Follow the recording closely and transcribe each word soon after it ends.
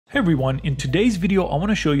Hey everyone, in today's video I want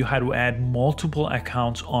to show you how to add multiple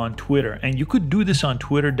accounts on Twitter, and you could do this on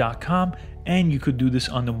twitter.com and you could do this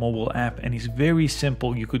on the mobile app, and it's very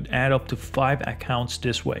simple. You could add up to 5 accounts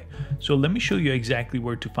this way. So let me show you exactly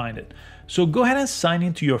where to find it. So go ahead and sign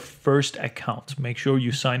into your first account. Make sure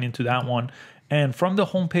you sign into that one, and from the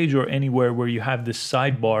homepage or anywhere where you have this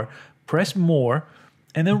sidebar, press more,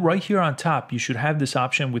 and then right here on top you should have this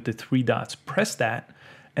option with the 3 dots. Press that.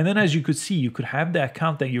 And then as you could see, you could have the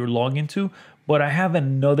account that you're logged into, but I have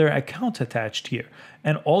another account attached here.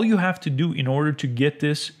 And all you have to do in order to get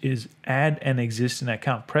this is add an existing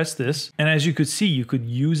account. Press this. And as you could see, you could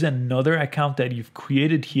use another account that you've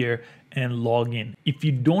created here and log in. If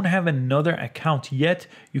you don't have another account yet,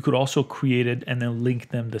 you could also create it and then link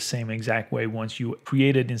them the same exact way once you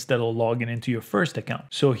create it instead of logging into your first account.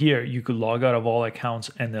 So here you could log out of all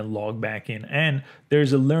accounts and then log back in. And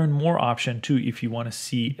there's a learn more option too if you want to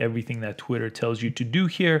see everything that Twitter tells you to do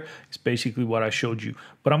here. It's basically what I showed you.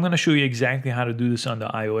 But I'm going to show you exactly how to do this on the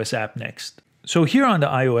iOS app next. So here on the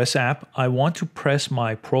iOS app, I want to press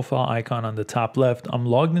my profile icon on the top left. I'm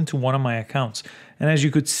logged into one of my accounts. And as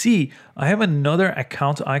you could see, I have another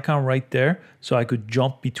account icon right there. So I could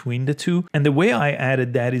jump between the two. And the way I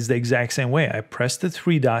added that is the exact same way. I press the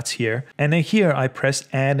 3 dots here. And then here I press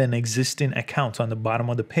add an existing account on the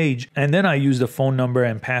bottom of the page. And then I use the phone number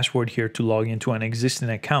and password here to log into an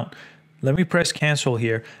existing account. Let me press cancel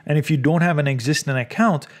here. And if you don't have an existing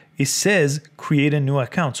account, it says create a new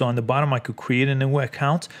account. So on the bottom, I could create a new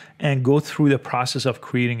account and go through the process of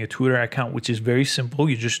creating a Twitter account, which is very simple.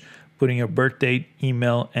 You just put in your birth date,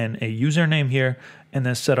 email, and a username here, and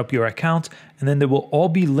then set up your account, and then they will all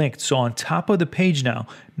be linked. So on top of the page now,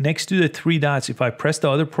 next to the 3 dots, if I press the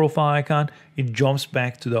other profile icon, it jumps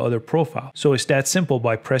back to the other profile. So it's that simple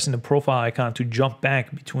by pressing the profile icon to jump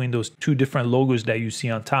back between those 2 different logos that you see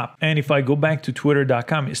on top. And if I go back to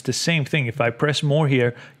twitter.com, it's the same thing. If I press more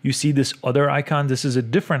here, you see this other icon. This is a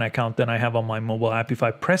different account than I have on my mobile app. If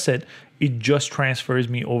I press it, it just transfers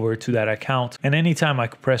me over to that account. And anytime I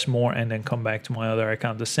could press more and then come back to my other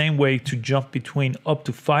account. The same way to jump between up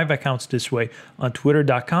to 5 accounts this way on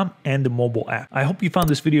twitter.com and the mobile app. I hope you found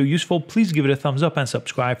this video useful. Please give it a thumbs up and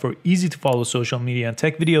subscribe for easy to follow social media and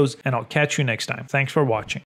tech videos, and I'll catch you next time. Thanks for watching.